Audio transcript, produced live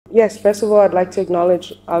Yes, first of all, I'd like to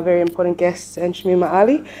acknowledge our very important guest, Shamima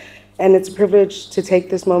Ali, and it's a privilege to take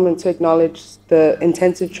this moment to acknowledge the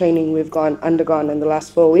intensive training we've undergone in the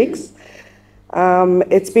last 4 weeks.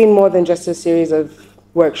 It's been more than just a series of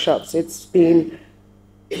workshops. It's been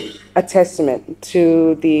a testament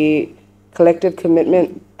to the collective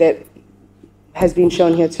commitment that has been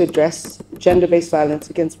shown here to address gender-based violence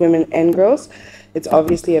against women and girls. It's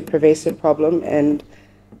obviously a pervasive problem, and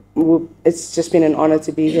it's just been an honor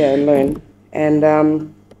to be here and learn.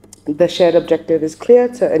 And the shared objective is clear: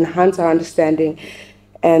 to enhance our understanding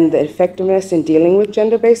and the effectiveness in dealing with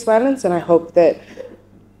gender-based violence. And I hope that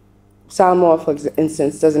Samoa, for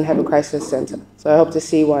instance, doesn't have a crisis center. So I hope to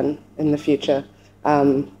see one in the future.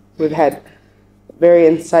 We've had very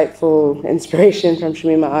insightful inspiration from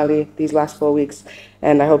Shamima Ali these last 4 weeks,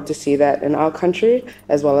 and I hope to see that in our country,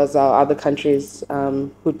 as well as our other countries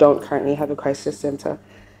who don't currently have a crisis center.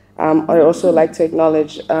 I'd also like to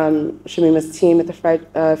acknowledge Shamima's team at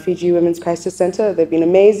the Fiji Women's Crisis Center. They've been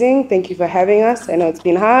amazing. Thank you for having us. I know it's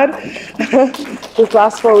been hard. These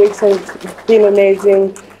last 4 weeks have been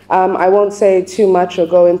amazing. I won't say too much or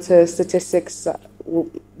go into statistics.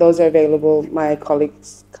 Those are available. My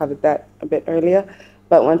colleagues covered that a bit earlier.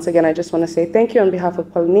 But once again, I just want to say thank you on behalf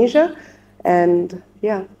of Polynesia. And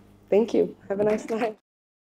yeah, thank you. Have a nice night.